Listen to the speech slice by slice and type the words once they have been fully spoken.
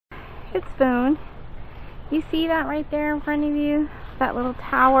it's Voon. You see that right there in front of you? That little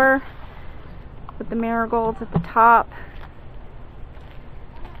tower with the marigolds at the top.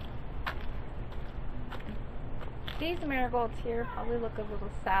 These marigolds here probably look a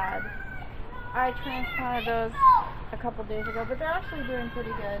little sad. I transplanted those a couple days ago, but they're actually doing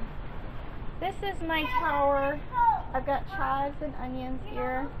pretty good. This is my tower. I've got chives and onions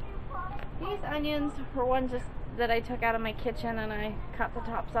here. These onions were ones that I took out of my kitchen, and I cut the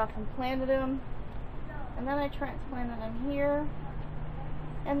tops off and planted them. And then I transplanted them here.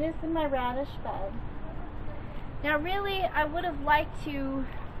 And this is my radish bed. Now really, I would have liked to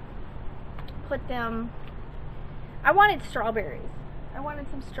put them... I wanted strawberries. I wanted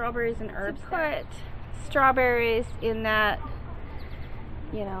some strawberries and herbs. To put strawberries in that,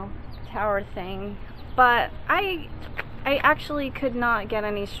 you know, tower thing. But I actually could not get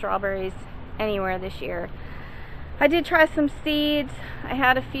any strawberries anywhere this year. I did try some seeds. I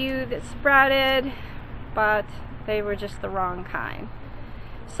had a few that sprouted, but they were just the wrong kind.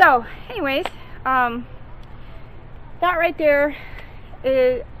 So anyways, that right there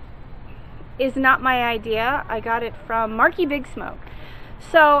is not my idea. I got it from Marky Big Smoke.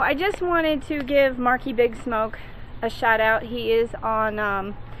 So I just wanted to give Marky Big Smoke a shout out. He is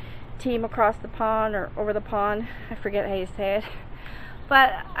on Team Across the Pond or Over the Pond. I forget how you say it.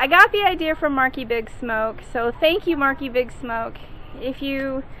 But I got the idea from Marky Big Smoke. So thank you, Marky Big Smoke. If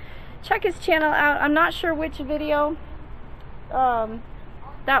you check his channel out, I'm not sure which video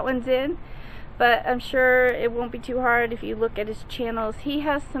that one's in, but I'm sure it won't be too hard if you look at his channels. He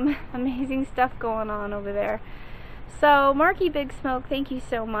has some amazing stuff going on over there. So Marky Big Smoke, thank you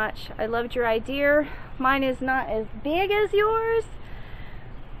so much. I loved your idea. Mine is not as big as yours,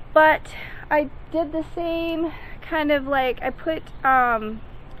 but I did the same kind of like, I put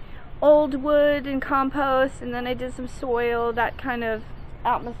old wood and compost, and then I did some soil, that kind of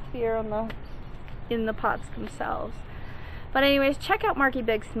atmosphere in the pots themselves. But anyways, check out Marky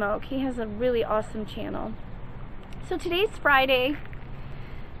Big Smoke. He has a really awesome channel. So today's Friday.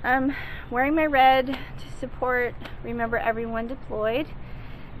 I'm wearing my red to support Remember Everyone Deployed.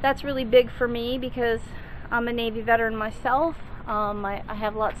 That's really big for me because I'm a Navy veteran myself. I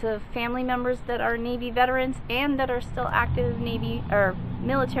have lots of family members that are Navy veterans and that are still active Navy or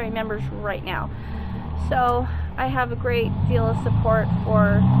military members right now. So I have a great deal of support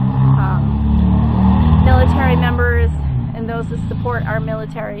for military members and those that support our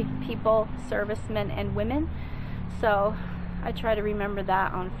military people, servicemen and women. So I try to remember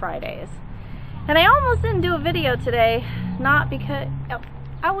that on Fridays. And I almost didn't do a video today, not because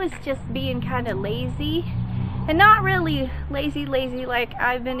I was just being kind of lazy. And not really lazy like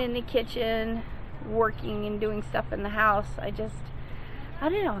I've been in the kitchen working and doing stuff in the house. I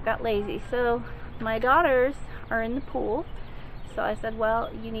don't know, I got lazy. So my daughters are in the pool. So I said,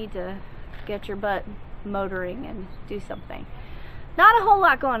 well, you need to get your butt motoring and do something. Not a whole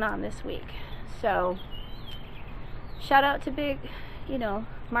lot going on this week. So shout out to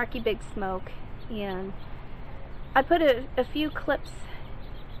Marky Big Smoke. And I put a few clips,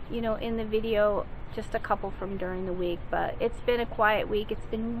 in the video, just a couple from during the week, but it's been a quiet week. It's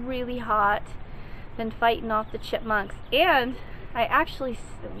been really hot. Been fighting off the chipmunks, and we actually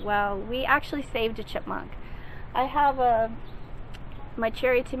saved a chipmunk. I have my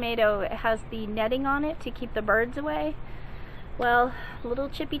cherry tomato. It has the netting on it to keep the birds away. Well, little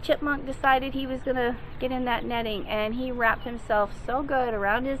chippy chipmunk decided he was gonna get in that netting, and he wrapped himself so good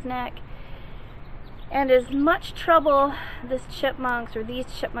around his neck. And as much trouble these chipmunks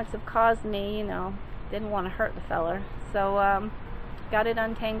have caused me, didn't want to hurt the feller. So got it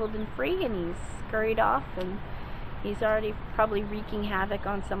untangled and free, and he's scurried off, and he's already probably wreaking havoc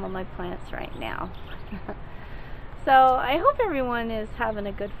on some of my plants right now. So I hope everyone is having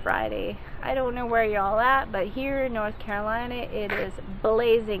a good Friday. I don't know where y'all at, but here in North Carolina it is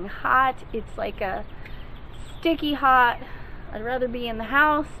blazing hot. It's like a sticky hot. I'd rather be in the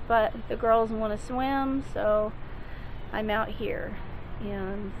house, but the girls want to swim, so I'm out here.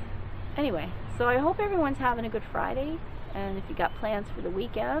 And anyway, so I hope everyone's having a good Friday, and if you got plans for the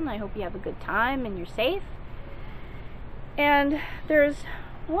weekend, I hope you have a good time and you're safe. And there's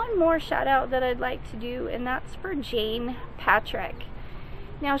one more shout out that I'd like to do, and that's for Jane Patrick.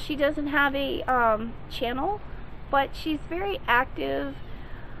 Now, she doesn't have a channel, but she's very active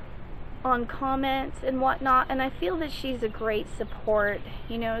on comments and whatnot, and I feel that she's a great support,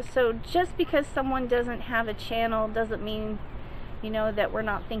 so just because someone doesn't have a channel doesn't mean, that we're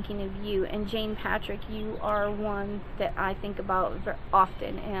not thinking of you. And Jane Patrick, you are one that I think about very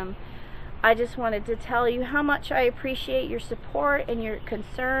often, and I just wanted to tell you how much I appreciate your support and your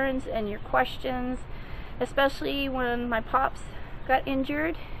concerns and your questions, especially when my pops got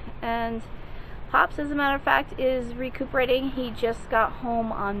injured, and Pops, as a matter of fact, is recuperating. He just got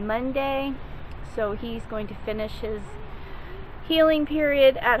home on Monday, so he's going to finish his healing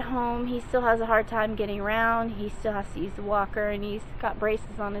period at home. He still has a hard time getting around. He still has to use the walker, and he's got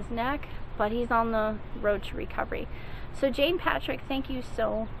braces on his neck, but he's on the road to recovery. So Jane Patrick, thank you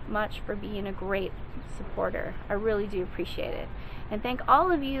so much for being a great supporter. I really do appreciate it. And thank all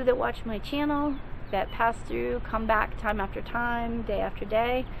of you that watch my channel, that pass through, come back time after time, day after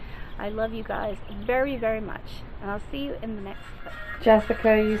day. I love you guys very, very much. And I'll see you in the next clip.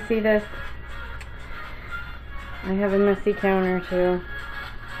 Jessica, you see this? I have a messy counter too.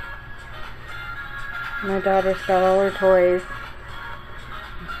 My daughter's got all her toys.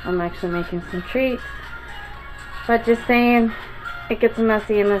 I'm actually making some treats. But just saying, it gets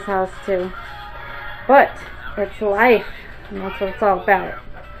messy in this house too. But it's life, and that's what it's all about.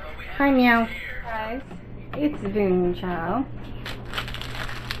 Hi, Meow. Guys, it's Voon July.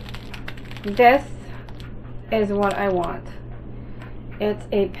 This is what I want. It's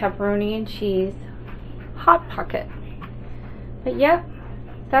a pepperoni and cheese Hot Pocket. But yep,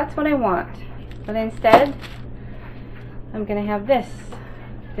 that's what I want. But instead, I'm gonna have this.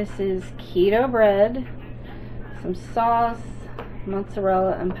 This is keto bread, some sauce,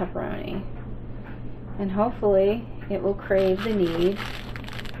 mozzarella, and pepperoni. And hopefully it will crave the need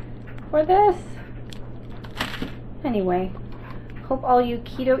for this. Anyway, hope all you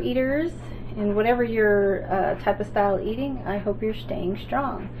keto eaters and whatever your type of style of eating, I hope you're staying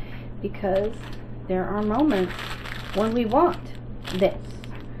strong, because there are moments when we want this.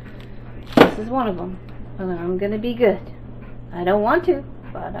 This is one of them. And I'm gonna be good. I don't want to,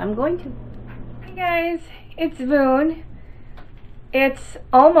 but I'm going to. Hey guys, it's Voon. It's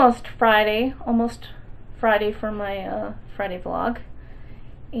almost Friday for my Friday vlog,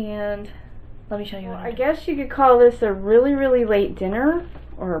 and let me show you. I guess you could call this a really, really late dinner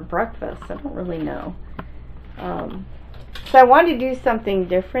or a breakfast. I don't really know. So I wanted to do something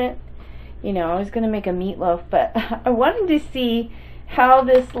different. You know, I was gonna make a meatloaf, but I wanted to see how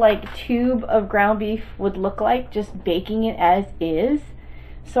this like tube of ground beef would look like just baking it as is.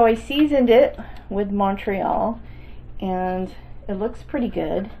 So I seasoned it with Montreal, and it looks pretty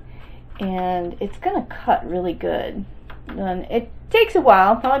good, and it's gonna cut really good. And it takes a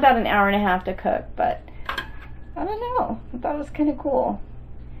while, probably about an hour and a half to cook, but I don't know, I thought it was kind of cool.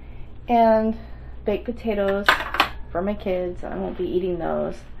 And baked potatoes for my kids. I won't be eating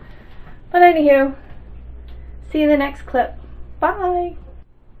those. But anywho, see you in the next clip. Bye!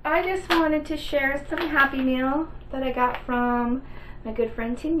 I just wanted to share some Happy Meal that I got from my good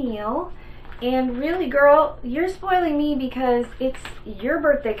friend Tennille. And really, girl, you're spoiling me because it's your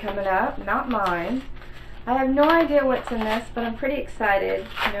birthday coming up, not mine. I have no idea what's in this, but I'm pretty excited.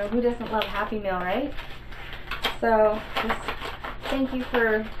 You know, who doesn't love Happy Meal, right? So, just thank you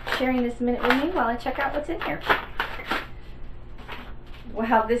for sharing this minute with me while I check out what's in here.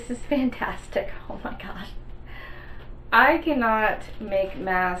 Wow, this is fantastic. Oh my gosh. I cannot make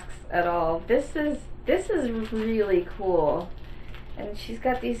masks at all. This is really cool. And she's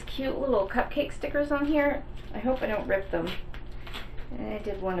got these cute little cupcake stickers on here. I hope I don't rip them. And I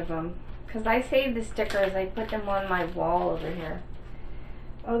did one of them, because I saved the stickers. I put them on my wall over here.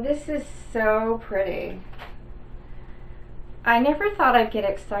 Oh, this is so pretty. I never thought I'd get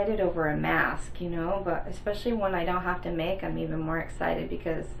excited over a mask, you know, but especially when I don't have to make, I'm even more excited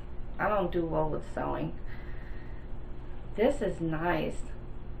because I don't do well with sewing. This is nice.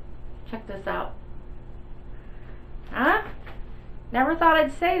 Check this out. Huh? Never thought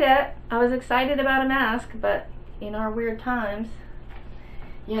I'd say that. I was excited about a mask, but in our weird times,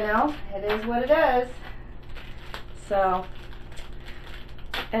 you know, it is what it is. So,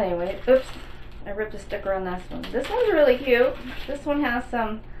 anyway, oops, I ripped a sticker on this one. This one's really cute. This one has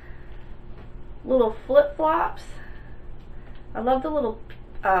some little flip-flops. I love the little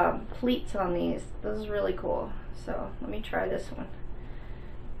pleats on these. This is really cool. So, let me try this one.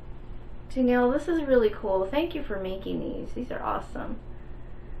 Tennille, this is really cool. Thank you for making these. These are awesome.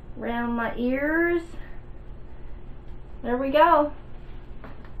 Around my ears. There we go.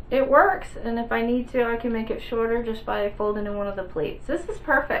 It works, and if I need to, I can make it shorter just by folding in one of the pleats. This is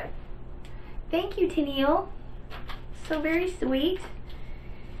perfect. Thank you, Tennille. So very sweet.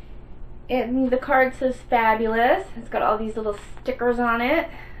 And the card says fabulous. It's got all these little stickers on it.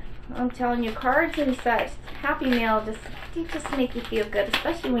 I'm telling you, cards and such, Happy Meal just make you feel good,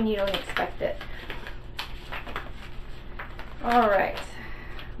 especially when you don't expect it. Alright,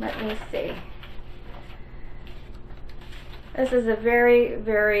 let me see. This is a very,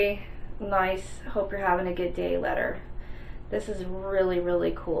 very nice, hope you're having a good day letter. This is really,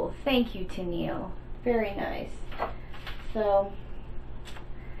 really cool. Thank you, Tennille. Very nice. So,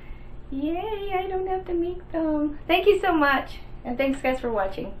 Yay, I don't have to make them. Thank you so much. And thanks guys for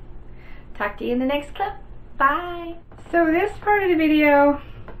watching. Talk to you in the next clip. Bye. So this part of the video,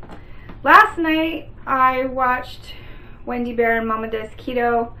 last night I watched Wendy Bear and Mama Does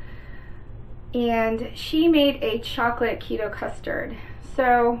Keto, and she made a chocolate keto custard.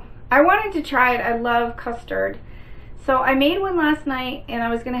 So I wanted to try it. I love custard. So I made one last night and I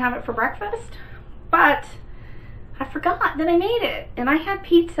was going to have it for breakfast, but I forgot that I made it. And I had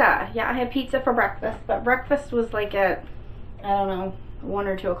pizza. Yeah, I had pizza for breakfast, but breakfast was like at, I don't know, 1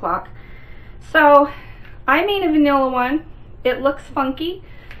 or 2 o'clock. So I made a vanilla one. It looks funky.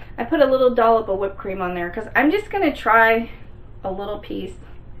 I put a little dollop of whipped cream on there because I'm just going to try a little piece.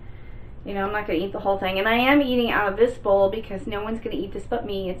 You know, I'm not going to eat the whole thing. And I am eating out of this bowl because no one's going to eat this but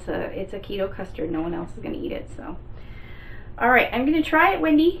me. It's a keto custard. No one else is going to eat it. So, all right, I'm going to try it,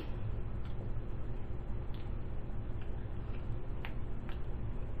 Wendy.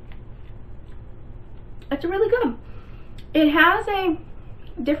 It's really good. It has a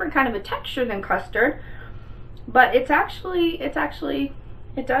different kind of a texture than custard, but it does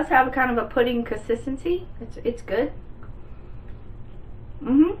have a kind of a pudding consistency. It's good.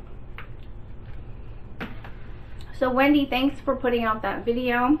 So Wendy, thanks for putting out that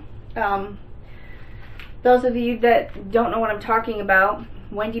video. Those of you that don't know what I'm talking about,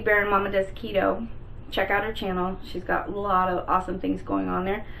 Wendy Bear and Mama Does Keto, check out her channel. She's got a lot of awesome things going on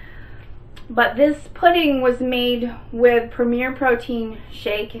there. But this pudding was made with Premier Protein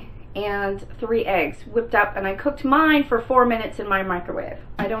shake and 3 eggs whipped up, and I cooked mine for 4 minutes in my microwave.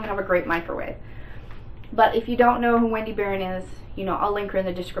 I don't have a great microwave. But if you don't know who Wendy Barron is, you know, I'll link her in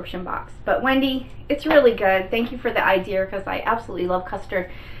the description box. But Wendy, it's really good. Thank you for the idea, because I absolutely love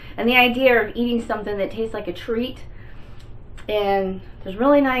custard. And the idea of eating something that tastes like a treat, and there's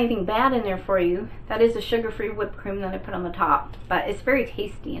really not anything bad in there for you. That is a sugar-free whipped cream that I put on the top. But it's very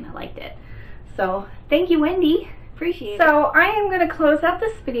tasty and I liked it. So thank you, Wendy. Appreciate it. So I am going to close out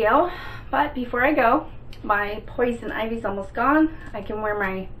this video, but before I go, my poison ivy's almost gone. I can wear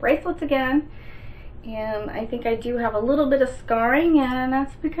my bracelets again, and I think I do have a little bit of scarring, and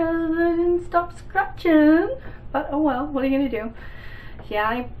that's because I didn't stop scratching. But oh well, what are you going to do? Yeah,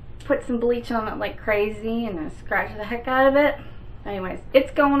 I put some bleach on it like crazy, and I scratched the heck out of it. Anyways,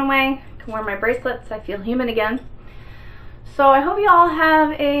 it's going away. I can wear my bracelets. I feel human again. So I hope you all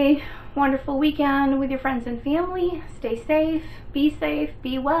have a wonderful weekend with your friends and family. Stay safe,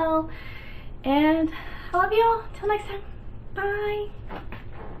 be well, and I love you all. Till next time. Bye.